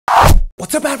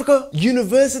What's up, Africa?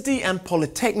 University and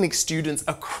polytechnic students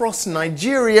across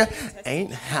Nigeria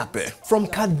ain't happy. From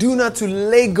Kaduna to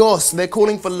Lagos, they're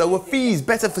calling for lower fees,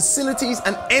 better facilities,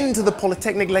 an end to the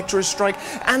polytechnic lecturers' strike,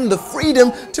 and the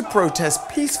freedom to protest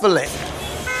peacefully.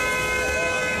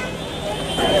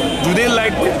 Do they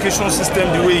like the education system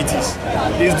the way it is?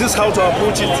 Is this how to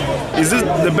approach it? Is this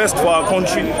the best for our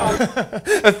country?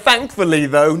 Thankfully,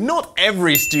 though, not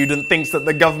every student thinks that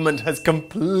the government has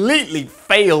completely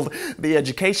failed the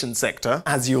education sector,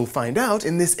 as you'll find out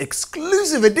in this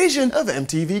exclusive edition of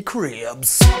MTV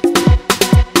Cribs.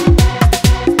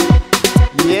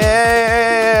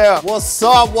 Yeah! What's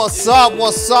up? What's up?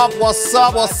 What's up? What's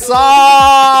up? What's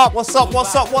up? What's up?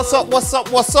 What's up? What's up? What's up?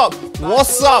 What's up?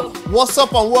 What's up? What's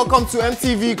up? And welcome to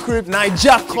MTV Cribs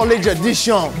Nigeria College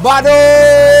Edition. Bado!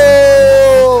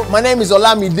 My name is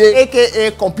Olamide,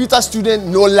 aka Computer Student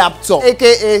No Laptop,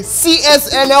 aka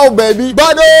CSNL baby.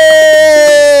 Bado!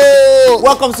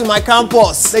 Welcome to my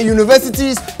campus, the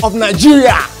Universities of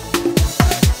Nigeria.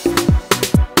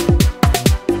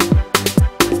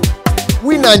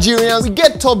 We Nigerians, we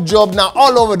get top job now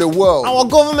all over the world. Our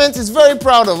government is very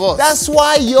proud of us. That's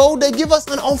why, they give us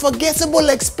an unforgettable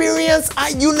experience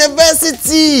at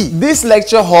university. This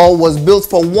lecture hall was built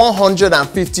for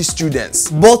 150 students,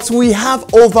 but we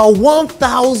have over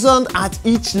 1,000 at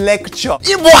each lecture.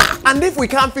 And if we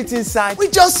can't fit inside, we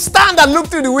just stand and look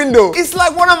through the window. It's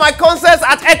like one of my concerts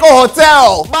at Echo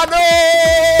Hotel. Bado!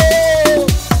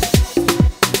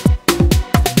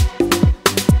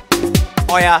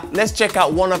 Oh yeah, let's check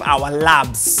out one of our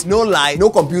labs. No light, no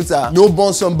computer, no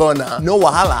Bunsen burner, no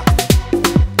wahala.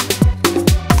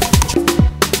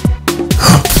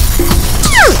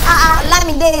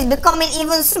 Olamide is becoming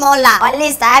even smaller. Or at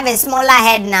least I have a smaller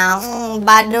head now.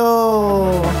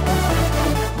 Bado.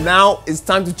 Now it's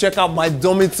time to check out my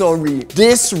dormitory.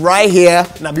 This right here,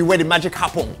 now be where the magic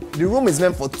happen. The room is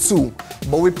meant for 2,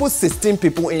 but we put 16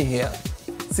 people in here.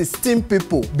 16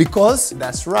 people, because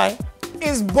that's right.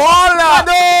 It's baller!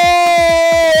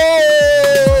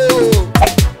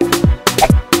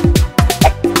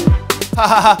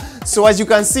 So as you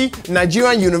can see,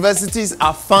 Nigerian universities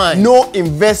are fine. No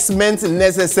investment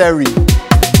necessary.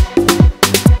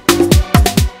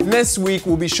 Next week,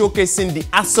 we'll be showcasing the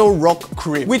Aso Rock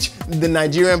Crib, which the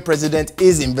Nigerian president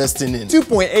is investing in.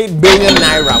 2.8 billion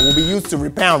naira will be used to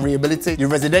repair and rehabilitate the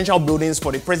residential buildings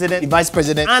for the president, the vice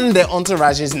president, and their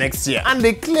entourages next year. And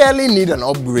they clearly need an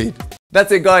upgrade. That's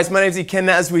it, guys. My name is Ikenna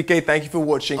as WK. Thank you for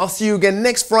watching. I'll see you again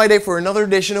next Friday for another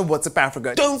edition of What's Up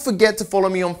Africa. Don't forget to follow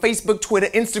me on Facebook, Twitter,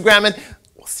 Instagram, and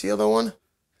what's the other one?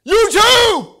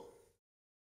 YouTube!